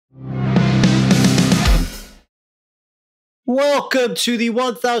Welcome to the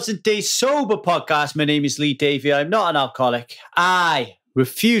 1000 Day Sober podcast. My name is Davy. I'm not an alcoholic. I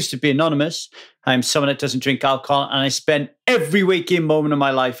refuse to be anonymous. I'm someone that doesn't drink alcohol, and I spend every waking moment of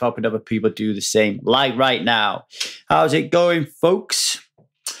my life helping other people do the same, like right now. How's it going, folks?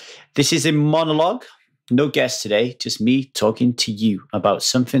 This is a monologue. No guest today, just me talking to you about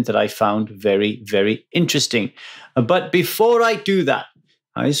something that I found very, very interesting. But before I do that,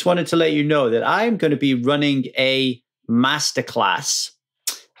 I just wanted to let you know that I'm going to be running a masterclass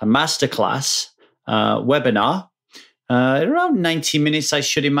webinar, around 90 minutes, I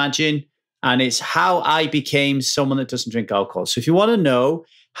should imagine. And it's how I became someone that doesn't drink alcohol. So if you want to know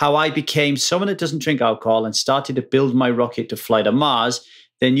how I became someone that doesn't drink alcohol and started to build my rocket to fly to Mars,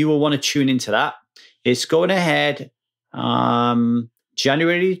 then you will want to tune into that. It's going ahead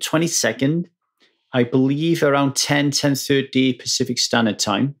January 22nd, I believe around 10:30 Pacific Standard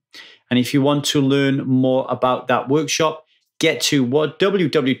Time. And if you want to learn more about that workshop, get to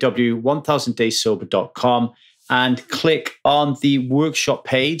www.1000daysober.com and click on the workshop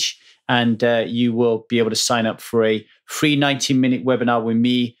page, and you will be able to sign up for a free 90-minute webinar with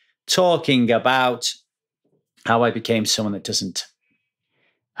me talking about how I became someone that doesn't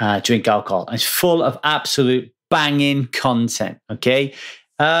drink alcohol. It's full of absolute banging content, okay?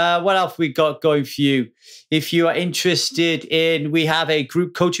 What else we got going for you? If you are interested we have a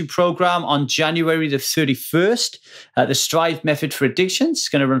group coaching program on January the 31st, the Strive Method for Addictions. It's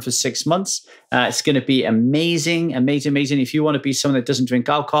going to run for 6 months. It's going to be amazing, amazing, amazing. If you want to be someone that doesn't drink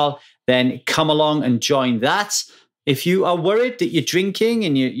alcohol, then come along and join that. If you are worried that you're drinking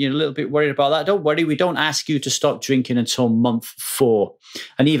and you're a little bit worried about that, don't worry. We don't ask you to stop drinking until month 4.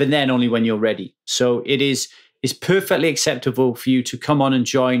 And even then, only when you're ready. So it's perfectly acceptable for you to come on and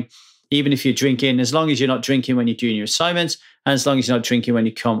join, even if you're drinking, as long as you're not drinking when you're doing your assignments, and as long as you're not drinking when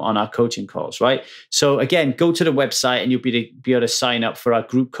you come on our coaching calls, right? So again, go to the website and you'll be able to sign up for our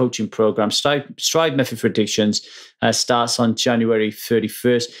group coaching program. Strive Method for Addictions starts on January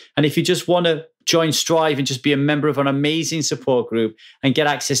 31st. And if you just want to join Strive and just be a member of an amazing support group and get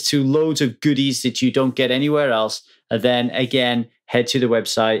access to loads of goodies that you don't get anywhere else, then again, head to the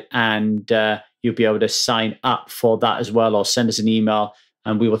website and you'll be able to sign up for that as well, or send us an email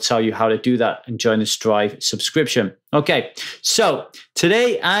and we will tell you how to do that and join the Strive subscription. Okay, so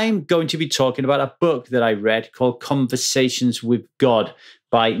today I'm going to be talking about a book that I read called Conversations with God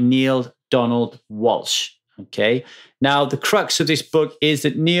by Neale Donald Walsch. Okay, now the crux of this book is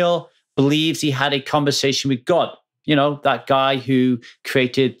that Neale believes he had a conversation with God. You know, that guy who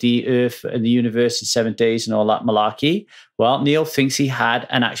created the earth and the universe in 7 days and all that malarkey. Well, Neale thinks he had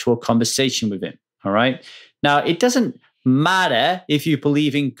an actual conversation with him. All right. Now, it doesn't matter if you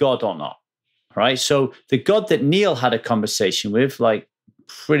believe in God or not. All right. So the God that Neale had a conversation with, like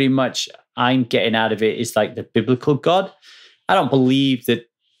pretty much I'm getting out of it, is like the biblical God. I don't believe that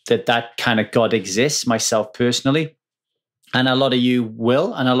kind of God exists myself personally. And a lot of you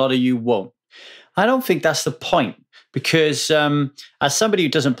will, and a lot of you won't. I don't think that's the point. Because as somebody who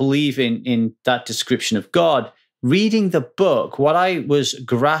doesn't believe in that description of God, reading the book, what I was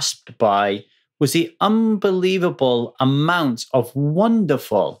grasped by was the unbelievable amount of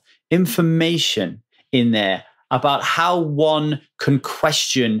wonderful information in there about how one can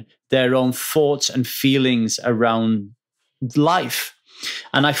question their own thoughts and feelings around life.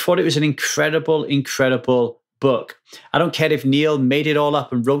 And I thought it was an incredible, incredible book. I don't care if Neale made it all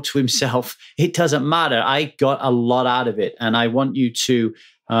up and wrote to himself. It doesn't matter. I got a lot out of it. And I want you to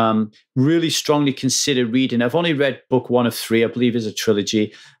really strongly consider reading. I've only read book 1 of 3. I believe it's a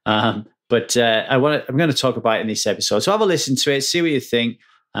trilogy. But I'm going to talk about it in this episode. So have a listen to it, see what you think.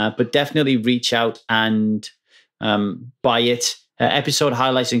 But definitely reach out and buy it. Episode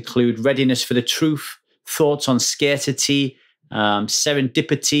highlights include readiness for the truth, thoughts on scarcity,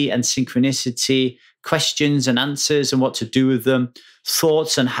 serendipity and synchronicity, questions and answers and what to do with them,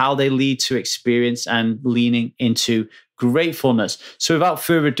 thoughts and how they lead to experience, and leaning into gratefulness. So without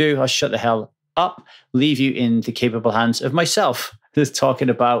further ado, I'll shut the hell up, leave you in the capable hands of myself, just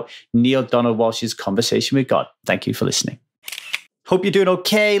talking about Neale Donald Walsch's Conversation with God. Thank you for listening. Hope you're doing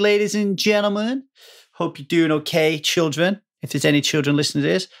okay, ladies and gentlemen. Hope you're doing okay, children. If there's any children listening to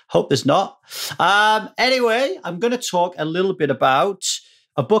this, hope there's not. Anyway, I'm going to talk a little bit about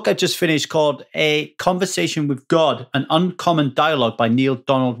a book I just finished called A Conversation with God, An Uncommon Dialogue by Neale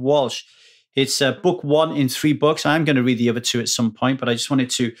Donald Walsch. It's book 1 in 3 books. I'm going to read the other 2 at some point, but I just wanted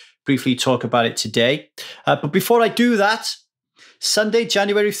to briefly talk about it today. But before I do that, Sunday,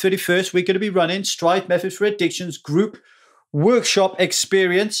 January 31st, we're going to be running Strive Method for Addictions group workshop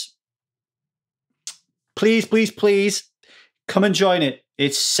experience. Please, please, please come and join it.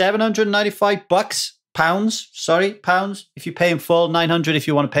 It's $795. pounds if you pay in full, 900 if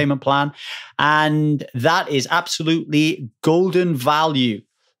you want a payment plan. And that is absolutely golden value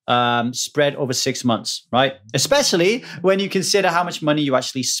spread over 6 months, right? Especially when you consider how much money you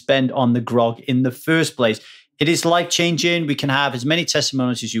actually spend on the grog in the first place. It is life-changing. We can have as many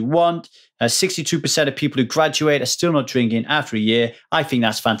testimonials as you want. 62% of people who graduate are still not drinking after a year. I think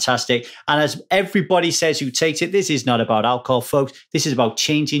that's fantastic. And as everybody says who takes it, this is not about alcohol, folks. This is about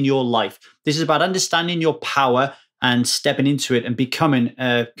changing your life. This is about understanding your power and stepping into it and becoming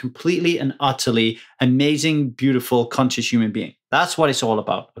a completely and utterly amazing, beautiful, conscious human being. That's what it's all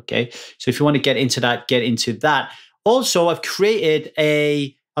about, okay? So if you want to get into that, get into that. Also, I've created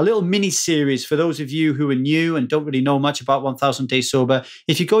a little mini series for those of you who are new and don't really know much about 1000 Days Sober.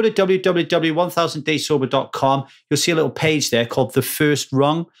 If you go to www.1000dayssober.com, you'll see a little page there called The First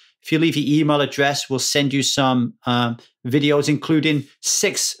Rung. If you leave your email address, we'll send you some videos, including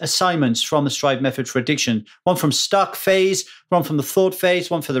 6 assignments from the Strive Method for Addiction. One from stuck phase, one from the thought phase,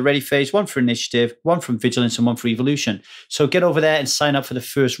 one for the ready phase, one for initiative, one from vigilance, and one for evolution. So get over there and sign up for The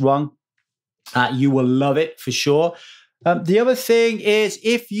First Rung. You will love it for sure. The other thing is,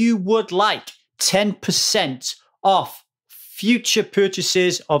 if you would like 10% off future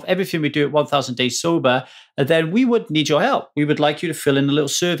purchases of everything we do at 1000 Days Sober, then we would need your help. We would like you to fill in a little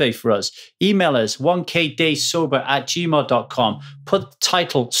survey for us. Email us 1kdaysober@gmail.com. Put the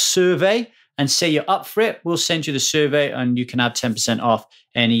title survey and say you're up for it. We'll send you the survey and you can have 10% off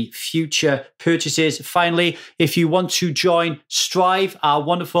any future purchases. Finally, if you want to join Strive, our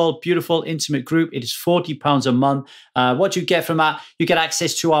wonderful, beautiful, intimate group, it is £40 a month. What do you get from that? You get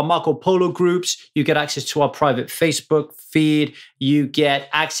access to our Marco Polo groups. You get access to our private Facebook feed. You get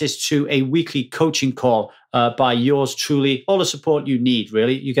access to a weekly coaching call by yours truly. All the support you need,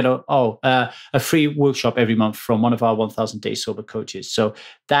 really. You get a free workshop every month from one of our 1000 Days Sober coaches. So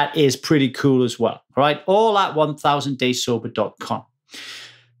that is pretty cool as well. All right, all at 1000dayssober.com.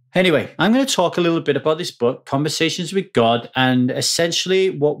 Anyway, I'm going to talk a little bit about this book, Conversations with God. And essentially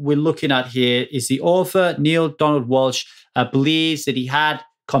what we're looking at here is the author, Neale Donald Walsch, believes that he had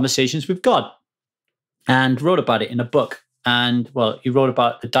conversations with God and wrote about it in a book. And, well, he wrote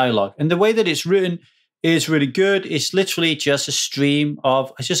about the dialogue. And the way that it's written is really good. It's literally just a stream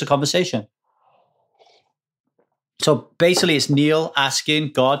of, it's just a conversation. So basically it's Neale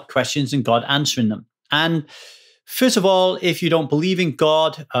asking God questions and God answering them. And first of all, if you don't believe in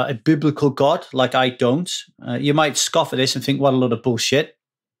God, a biblical God, like I don't, you might scoff at this and think, what a load of bullshit.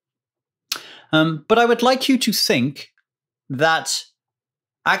 But I would like you to think that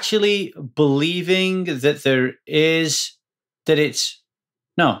actually believing that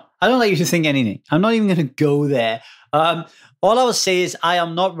no, I don't like you to think anything. I'm not even going to go there. All I will say is I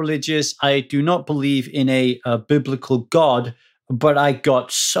am not religious. I do not believe in a biblical God, but I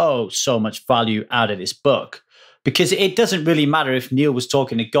got so much value out of this book. Because it doesn't really matter if Neale was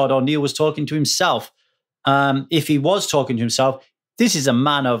talking to God or Neale was talking to himself. If he was talking to himself, this is a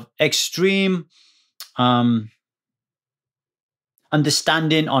man of extreme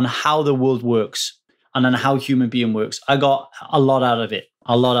understanding on how the world works and on how human being works. I got a lot out of it,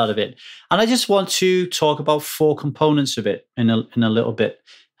 And I just want to talk about 4 components of it in a little bit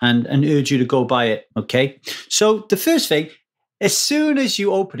and urge you to go by it, okay? So the first thing, as soon as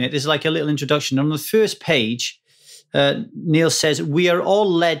you open it, there's like a little introduction. On the first page, Neale says, we are all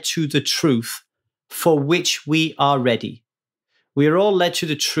led to the truth for which we are ready. We are all led to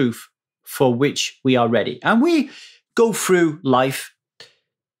the truth for which we are ready. And we go through life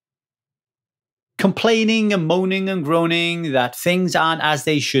complaining and moaning and groaning that things aren't as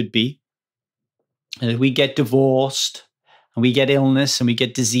they should be. And we get divorced and we get illness and we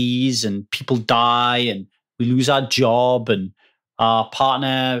get disease and people die and we lose our job and our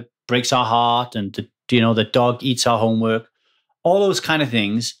partner breaks our heart and the dog eats our homework, all those kind of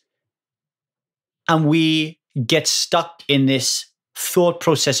things. And we get stuck in this thought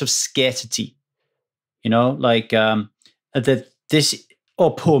process of scarcity, that this,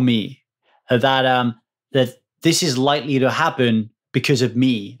 or poor me, that this is likely to happen because of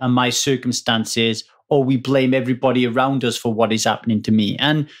me and my circumstances, or we blame everybody around us for what is happening to me.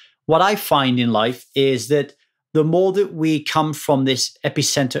 And what I find in life is that the more that we come from this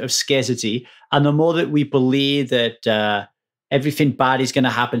epicenter of scarcity, and the more that we believe that everything bad is going to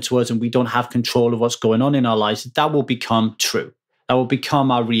happen to us and we don't have control of what's going on in our lives, that will become true. That will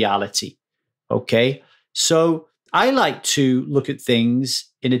become our reality. Okay? So I like to look at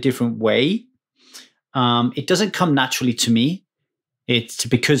things in a different way. It doesn't come naturally to me. It's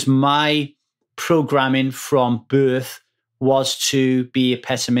because my programming from birth was to be a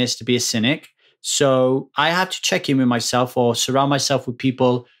pessimist, to be a cynic. So I had to check in with myself or surround myself with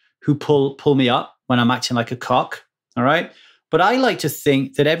people who pull me up when I'm acting like a cock. All right. But I like to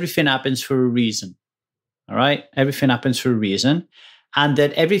think that everything happens for a reason. All right. Everything happens for a reason. And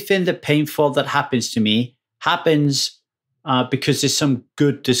that everything that painful that happens to me happens because there's some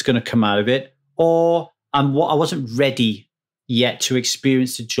good that's going to come out of it, or I wasn't ready yet to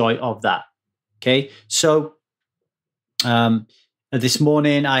experience the joy of that. Okay. So this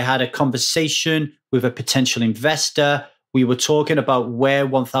morning I had a conversation with a potential investor. We were talking about where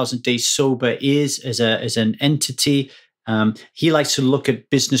 1000 Days Sober is as an entity. He likes to look at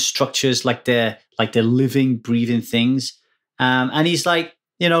business structures like they're living, breathing things. And he's like,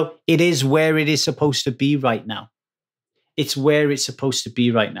 it is where it is supposed to be right now. It's where it's supposed to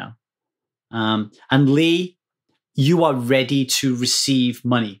be right now. And Lee, you are ready to receive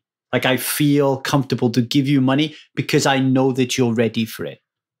money. Like, I feel comfortable to give you money because I know that you're ready for it.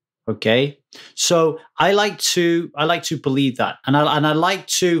 Okay. So I like to believe that. And I like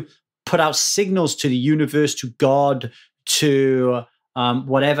to put out signals to the universe, to God, to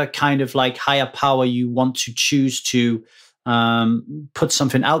whatever kind of like higher power you want to choose to put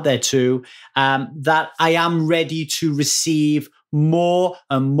something out there to, that I am ready to receive more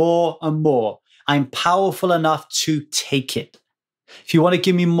and more and more. I'm powerful enough to take it. If you want to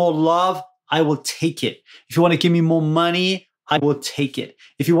give me more love, I will take it. If you want to give me more money, I will take it.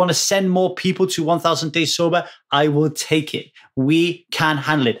 If you want to send more people to 1000 Days Sober, I will take it. We can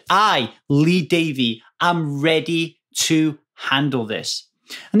handle it. I, Lee Davy, am ready to handle this.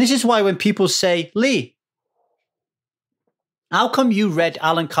 And this is why when people say, Lee, how come you read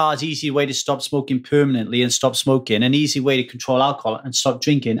Alan Carr's Easy Way to Stop Smoking Permanently and Stop Smoking, An Easy Way to Control Alcohol and Stop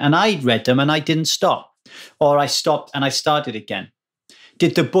Drinking? And I read them and I didn't stop. Or I stopped and I started again.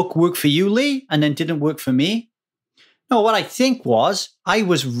 Did the book work for you, Lee, and then didn't work for me? No, what I think was I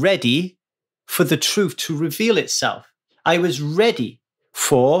was ready for the truth to reveal itself. I was ready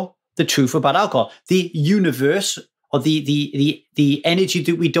for the truth about alcohol. The universe, or the energy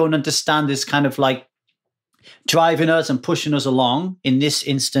that we don't understand, is kind of like driving us and pushing us along. In this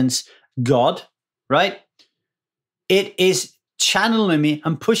instance, God, right? It is channeling me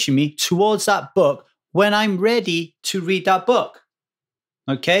and pushing me towards that book when I'm ready to read that book.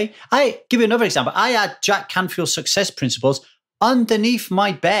 Okay, I give you another example. I had Jack Canfield's Success Principles underneath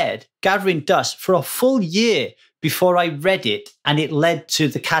my bed, gathering dust for a full year before I read it, and it led to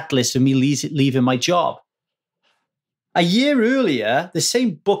the catalyst of me leaving my job. A year earlier, the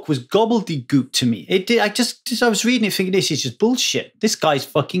same book was gobbledygook to me. It did. I was reading it thinking, this is just bullshit. This guy's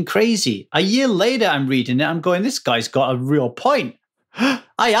fucking crazy. A year later, I'm reading it. I'm going, this guy's got a real point.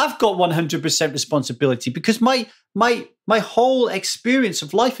 I have got 100% responsibility because my whole experience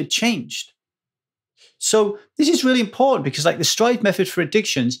of life had changed. So this is really important because, like the Strive method for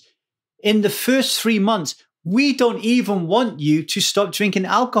addictions, in the first 3 months, we don't even want you to stop drinking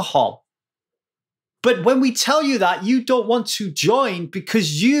alcohol. But when we tell you that, you don't want to join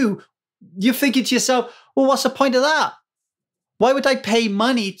because you're thinking to yourself, well, what's the point of that? Why would I pay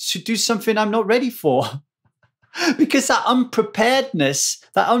money to do something I'm not ready for? Because that unpreparedness,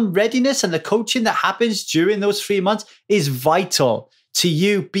 that unreadiness, and the coaching that happens during those 3 months is vital to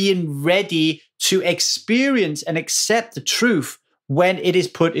you being ready to experience and accept the truth when it is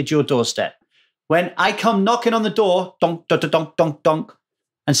put at your doorstep. When I come knocking on the door, donk, donk, donk, donk, donk,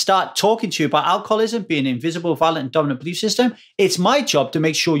 and start talking to you about alcoholism being an invisible, violent, and dominant belief system, it's my job to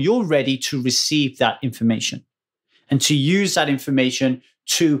make sure you're ready to receive that information and to use that information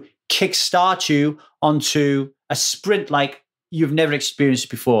to kickstart you onto a sprint like you've never experienced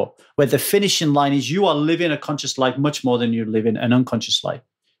before, where the finishing line is you are living a conscious life much more than you're living an unconscious life.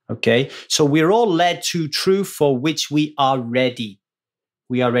 Okay? So we're all led to truth for which we are ready.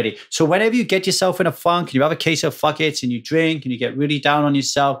 We are ready. So whenever you get yourself in a funk and you have a case of fuck it and you drink and you get really down on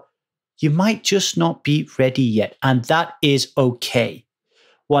yourself, you might just not be ready yet. And that is okay.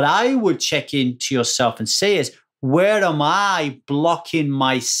 What I would check into yourself and say is, where am I blocking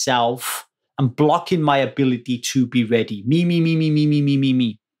myself and blocking my ability to be ready?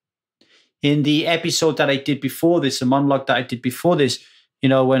 Me. In the episode that I did before this, the monologue that I did before this,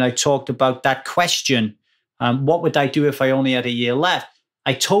 when I talked about that question, what would I do if I only had a year left?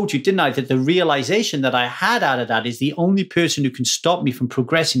 I told you, didn't I, that the realization that I had out of that is the only person who can stop me from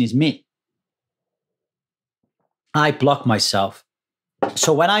progressing is me. I block myself.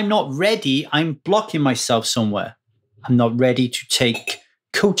 So when I'm not ready, I'm blocking myself somewhere. I'm not ready to take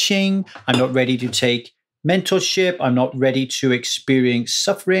coaching. I'm not ready to take mentorship. I'm not ready to experience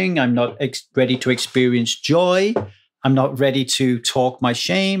suffering. I'm not ready to experience joy. I'm not ready to talk my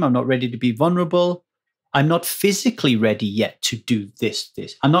shame. I'm not ready to be vulnerable. I'm not physically ready yet to do this.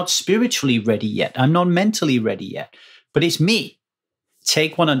 I'm not spiritually ready yet. I'm not mentally ready yet. But it's me.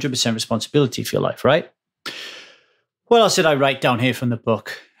 take 100% responsibility for your life, right? What else did I write down here from the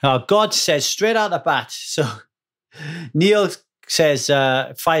book? God says straight out the bat. So Neale says,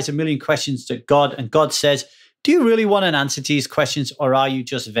 fires a million questions to God, and God says, do you really want an answer to these questions, or are you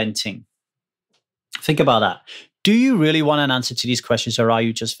just venting? Think about that. Do you really want an answer to these questions, or are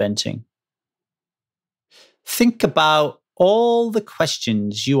you just venting? Think about all the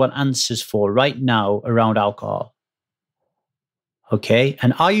questions you want answers for right now around alcohol. Okay?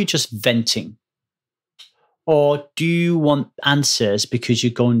 And are you just venting? Or do you want answers because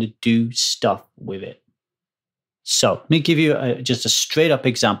you're going to do stuff with it? So let me give you just a straight up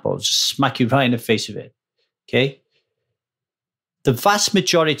example, just smack you right in the face of it. Okay? The vast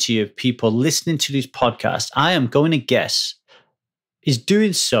majority of people listening to these podcasts, I am going to guess, is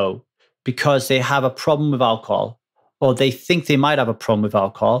doing so because they have a problem with alcohol, or they think they might have a problem with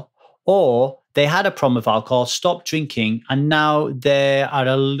alcohol, or they had a problem with alcohol, stopped drinking, and now they are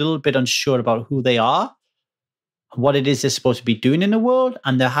a little bit unsure about who they are, what it is they're supposed to be doing in the world,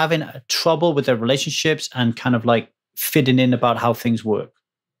 and they're having trouble with their relationships and kind of like fitting in about how things work.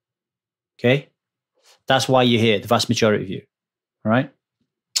 Okay? That's why you're here, the vast majority of you. All right?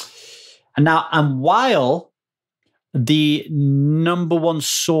 And while the number one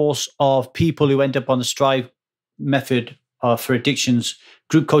source of people who end up on the Strive method for addictions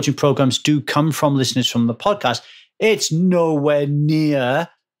group coaching programs do come from listeners from the podcast, it's nowhere near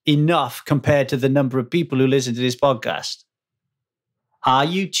enough compared to the number of people who listen to this podcast. Are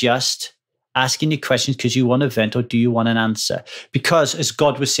you just asking your questions because you want to vent, or do you want an answer? Because as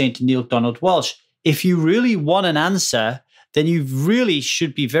God was saying to Neale Donald Walsch, if you really want an answer, then you really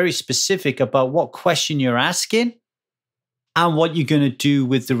should be very specific about what question you're asking and what you're going to do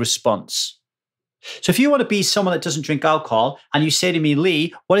with the response. So if you want to be someone that doesn't drink alcohol and you say to me,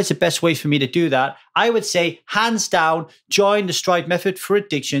 Lee, what is the best way for me to do that? I would say, hands down, join the Strive method for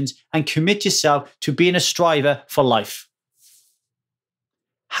addictions and commit yourself to being a striver for life.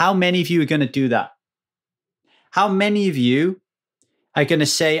 How many of you are going to do that? How many of you are going to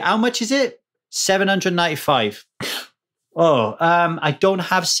say, how much is it? $795. I don't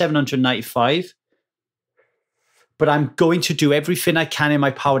have $795, but I'm going to do everything I can in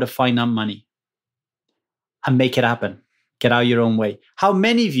my power to find that money and make it happen. Get out your own way. How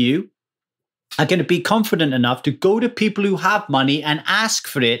many of you are going to be confident enough to go to people who have money and ask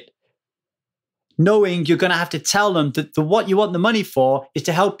for it, knowing you're going to have to tell them that what you want the money for is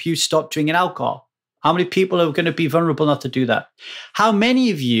to help you stop drinking alcohol? How many people are going to be vulnerable enough to do that? How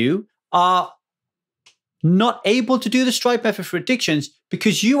many of you are not able to do the Strive method for addictions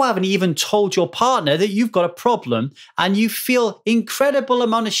because you haven't even told your partner that you've got a problem, and you feel incredible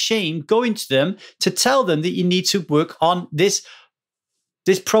amount of shame going to them to tell them that you need to work on this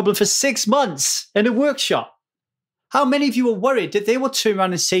problem for 6 months in a workshop? How many of you are worried that they will turn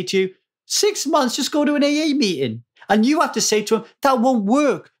around and say to you, 6 months, just go to an AA meeting? And you have to say to them, that won't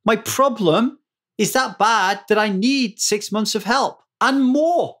work. My problem is that bad that I need 6 months of help and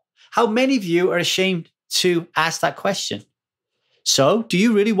more. How many of you are ashamed to ask that question? So, do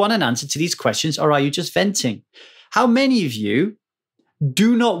you really want an answer to these questions, or are you just venting? How many of you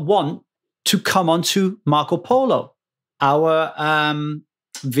do not want to come onto Marco Polo, our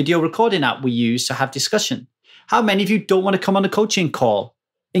video recording app we use to have discussion? How many of you don't want to come on a coaching call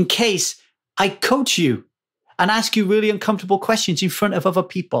in case I coach you and ask you really uncomfortable questions in front of other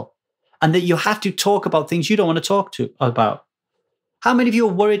people, and that you have to talk about things you don't want to talk about? How many of you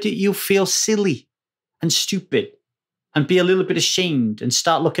are worried that you'll feel silly and stupid and be a little bit ashamed and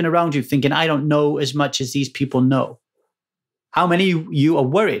start looking around you thinking, I don't know as much as these people know? How many of you are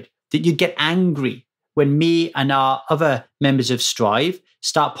worried that you get angry when me and our other members of Strive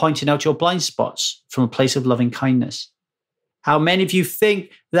start pointing out your blind spots from a place of loving kindness? How many of you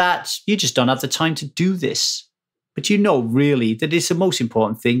think that you just don't have the time to do this, but you know really that it's the most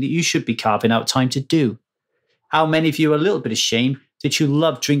important thing that you should be carving out time to do? How many of you are a little bit ashamed that you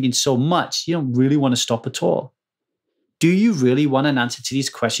love drinking so much you don't really want to stop at all? Do you really want an answer to these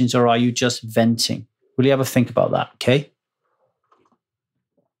questions, or are you just venting? Really have a think about that, okay?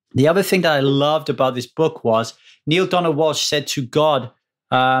 The other thing that I loved about this book was Neale Donald Walsch said to God,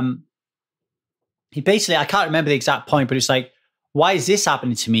 he basically, I can't remember the exact point, but it's like, why is this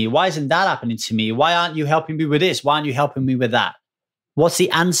happening to me? Why isn't that happening to me? Why aren't you helping me with this? Why aren't you helping me with that? What's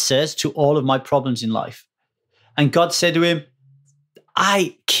the answers to all of my problems in life? And God said to him,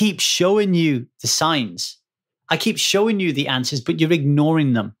 I keep showing you the signs. I keep showing you the answers, but you're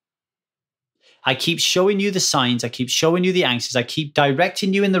ignoring them. I keep showing you the signs. I keep showing you the answers. I keep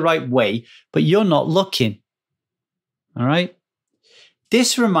directing you in the right way, but you're not looking. All right?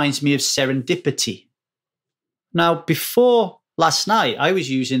 This reminds me of serendipity. Now, before last night, I was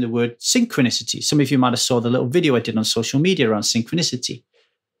using the word synchronicity. Some of you might have saw the little video I did on social media around synchronicity.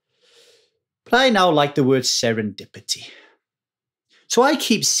 But I now like the word serendipity. So I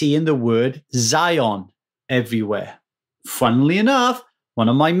keep seeing the word Zion everywhere. Funnily enough, one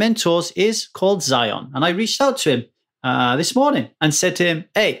of my mentors is called Zion. And I reached out to him this morning and said to him,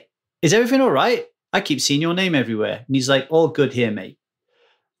 hey, is everything all right? I keep seeing your name everywhere. And he's like, all good here, mate.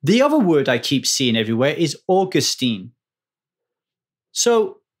 The other word I keep seeing everywhere is Augustine.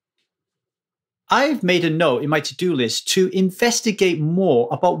 So I've made a note in my to-do list to investigate more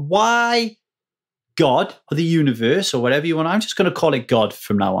about why God or the universe or whatever you want, I'm just going to call it God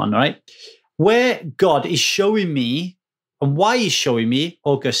from now on, right? Where God is showing me and why he's showing me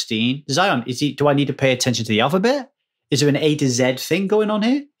Augustine, Zion. Do I need to pay attention to the alphabet? Is there an A to Z thing going on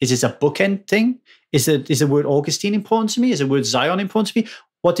here? Is this a bookend thing? Is the word Augustine important to me? Is the word Zion important to me?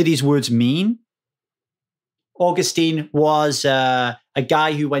 What do these words mean? Augustine was a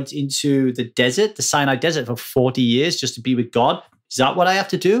guy who went into the desert, the Sinai desert, for 40 years just to be with God. Is that what I have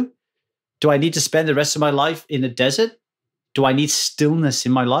to do? Do I need to spend the rest of my life in the desert? Do I need stillness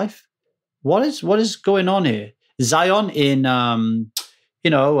in my life? What is going on here? Zion in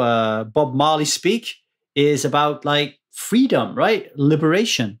Bob Marley speak is about like freedom, right?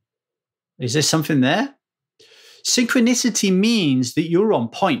 Liberation. Is there something there? Synchronicity means that you're on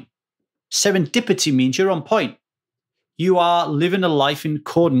point. Serendipity means you're on point. You are living a life in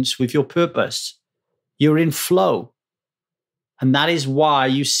accordance with your purpose. You're in flow. And that is why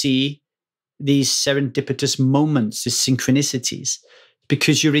you see these serendipitous moments, these synchronicities,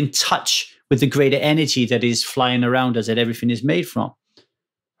 because you're in touch with the greater energy that is flying around us, that everything is made from. All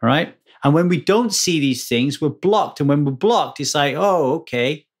right? And when we don't see these things, we're blocked. And when we're blocked, it's like, oh,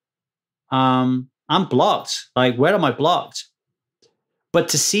 okay, I'm blocked. Like, where am I blocked? But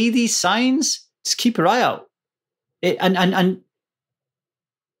to see these signs, just keep your eye out. And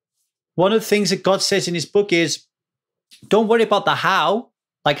one of the things that God says in his book is, don't worry about the how.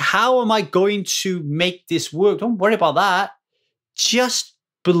 Like, how am I going to make this work? Don't worry about that. Just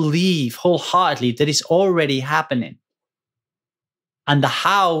believe wholeheartedly that it's already happening. And the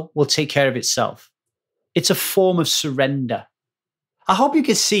how will take care of itself. It's a form of surrender. I hope you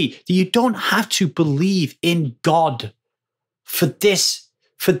can see that you don't have to believe in God for this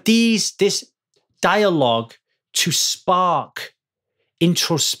dialogue to spark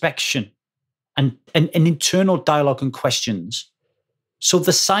introspection and an internal dialogue and questions. So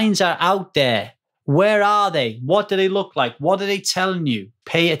the signs are out there. Where are they? What do they look like? What are they telling you?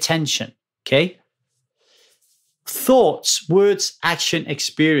 Pay attention, okay? Thoughts, words, action,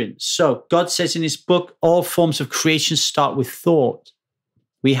 experience. So God says in his book, all forms of creation start with thought.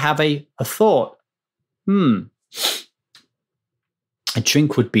 We have a thought. A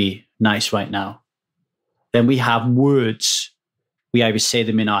drink would be nice right now. Then we have words. We either say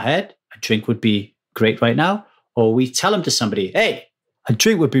them in our head, a drink would be great right now, or we tell them to somebody, hey, a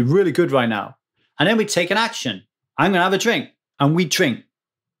drink would be really good right now. And then we take an action. I'm going to have a drink. And we drink.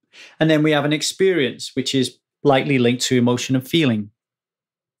 And then we have an experience, which is likely linked to emotion and feeling,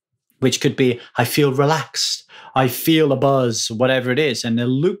 which could be, I feel relaxed. I feel a buzz, whatever it is. And the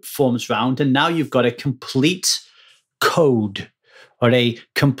loop forms round. And now you've got a complete code or a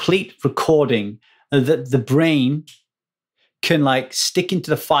complete recording that the brain can like stick into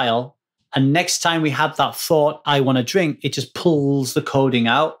the file. And next time we have that thought, I want to drink, it just pulls the coding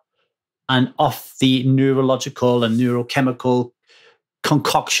out and off the neurological and neurochemical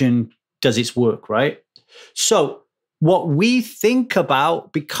concoction does its work, right? So what we think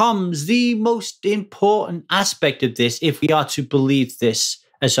about becomes the most important aspect of this if we are to believe this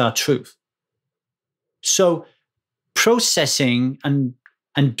as our truth. So processing and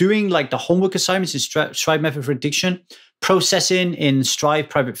doing like the homework assignments in Strive Method for Addiction, processing in Strive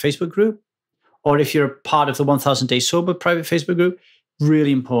private Facebook group, or if you're a part of the 1000 Day Sober private Facebook group,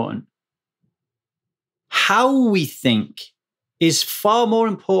 really important. How we think is far more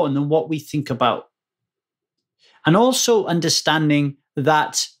important than what we think about. And also understanding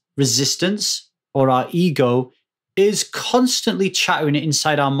that resistance or our ego is constantly chattering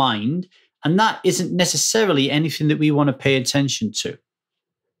inside our mind, and that isn't necessarily anything that we want to pay attention to.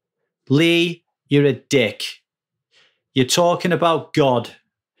 Lee, you're a dick. You're talking about God.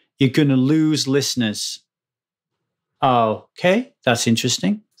 You're going to lose listeners. Oh, okay, that's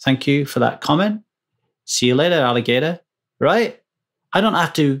interesting. Thank you for that comment. See you later, alligator. Right? I don't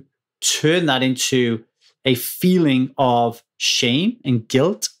have to turn that into a feeling of shame and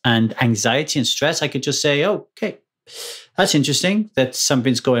guilt and anxiety and stress. I could just say, oh, okay, that's interesting that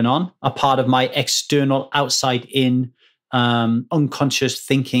something's going on. A part of my external, outside in, unconscious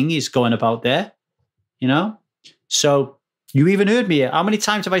thinking is going about there, you know? So You even heard me. How many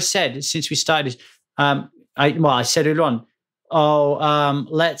times have I said since we started? I said earlier on, I'm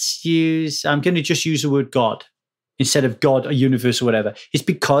going to just use the word God instead of God or universe or whatever. It's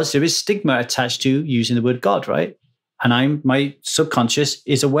because there is stigma attached to using the word God, right? And my subconscious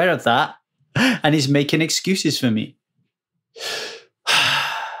is aware of that and is making excuses for me.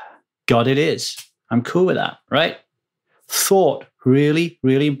 God it is. I'm cool with that, right? Thought, really,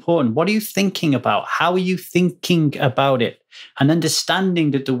 really important. What are you thinking about? How are you thinking about it? And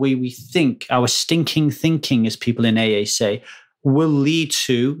understanding that the way we think, our stinking thinking, as people in AA say, will lead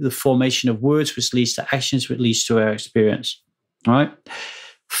to the formation of words, which leads to actions, which leads to our experience. All right.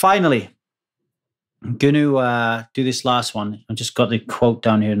 Finally, I'm going to do this last one. I've just got the quote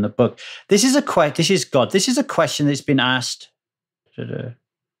down here in the book. This is God. This is a question that's been asked. Neale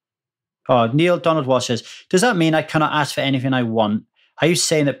Donald Walsch says, does that mean I cannot ask for anything I want? Are you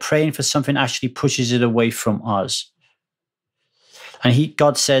saying that praying for something actually pushes it away from us? And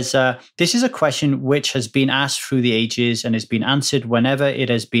God says, this is a question which has been asked through the ages and has been answered whenever it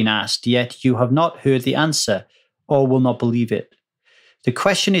has been asked, yet you have not heard the answer or will not believe it. The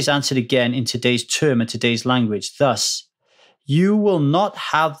question is answered again in today's term and today's language. Thus, you will not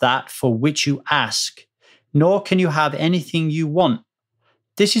have that for which you ask, nor can you have anything you want.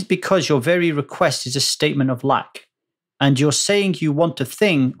 This is because your very request is a statement of lack, and your saying you want a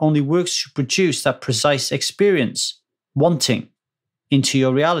thing only works to produce that precise experience, wanting, into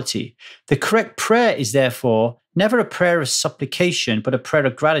your reality. The correct prayer is therefore never a prayer of supplication, but a prayer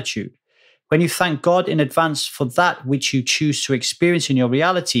of gratitude. When you thank God in advance for that which you choose to experience in your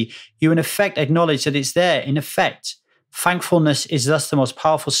reality, you in effect acknowledge that it's there in effect. Thankfulness is thus the most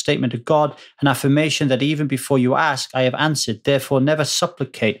powerful statement of God, an affirmation that even before you ask, I have answered. Therefore, never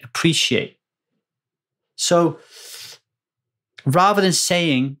supplicate, appreciate. So rather than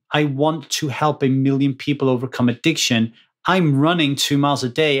saying, I want to help 1 million people overcome addiction, I'm running 2 miles a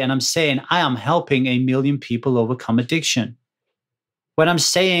day and I'm saying, I am helping 1 million people overcome addiction. When I'm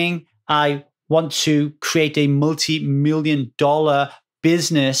saying, I want to create a multi-million-dollar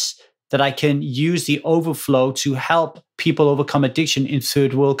business that I can use the overflow to help people overcome addiction in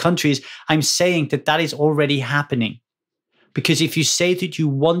third world countries, I'm saying that that is already happening. Because if you say that you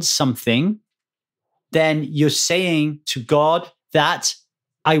want something, then you're saying to God that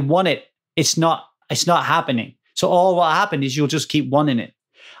I want it. It's not happening. So all what happened is you'll just keep wanting it.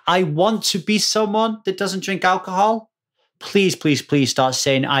 I want to be someone that doesn't drink alcohol. Please, please, please start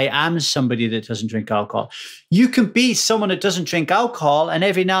saying, I am somebody that doesn't drink alcohol. You can be someone that doesn't drink alcohol, and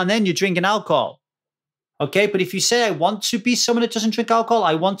every now and then you're drinking alcohol. Okay, but if you say, I want to be someone that doesn't drink alcohol,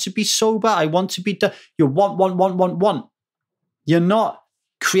 I want to be sober, I want to be, you want. You're not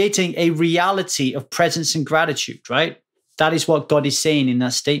creating a reality of presence and gratitude, right? That is what God is saying in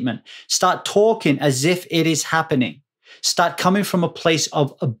that statement. Start talking as if it is happening. Start coming from a place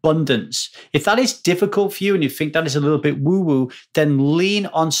of abundance. If that is difficult for you and you think that is a little bit woo-woo, then lean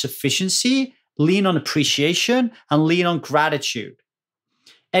on sufficiency, lean on appreciation, and lean on gratitude.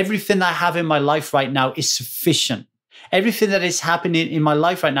 Everything that I have in my life right now is sufficient. Everything that is happening in my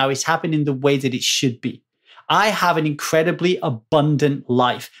life right now is happening the way that it should be. I have an incredibly abundant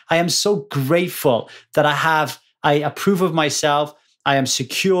life. I am so grateful that I approve of myself, I am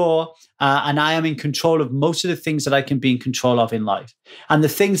secure, and I am in control of most of the things that I can be in control of in life. And the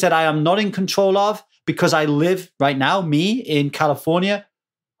things that I am not in control of, because I live right now, me in California,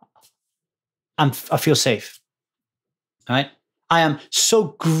 I feel safe. All right? I am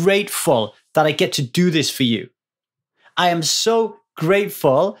so grateful that I get to do this for you. I am so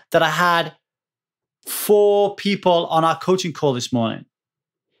grateful that I had 4 people on our coaching call this morning.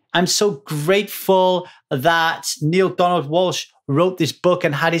 I'm so grateful that Neale Donald Walsch wrote this book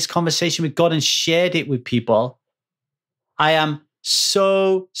and had his conversation with God and shared it with people. I am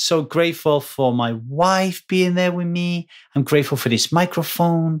so, so grateful for my wife being there with me. I'm grateful for this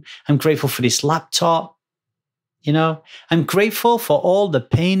microphone. I'm grateful for this laptop. You know, I'm grateful for all the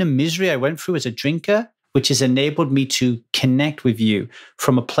pain and misery I went through as a drinker, which has enabled me to connect with you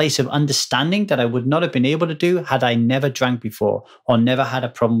from a place of understanding that I would not have been able to do had I never drank before or never had a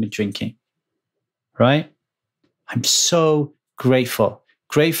problem with drinking, right? I'm so grateful.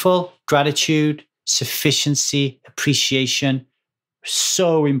 Grateful, gratitude, sufficiency, appreciation,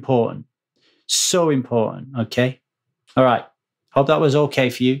 so important. So important, okay? All right. Hope that was okay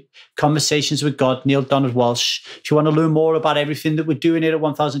for you. Conversations with God, Neale Donald Walsch. If you want to learn more about everything that we're doing here at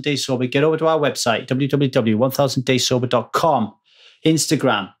 1000 Days Sober, get over to our website, www.1000dayssober.com.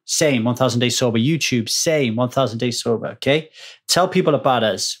 Instagram, same, 1000 Days Sober. YouTube, same, 1000 Days Sober, okay? Tell people about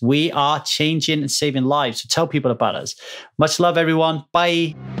us. We are changing and saving lives, so tell people about us. Much love, everyone.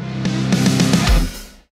 Bye.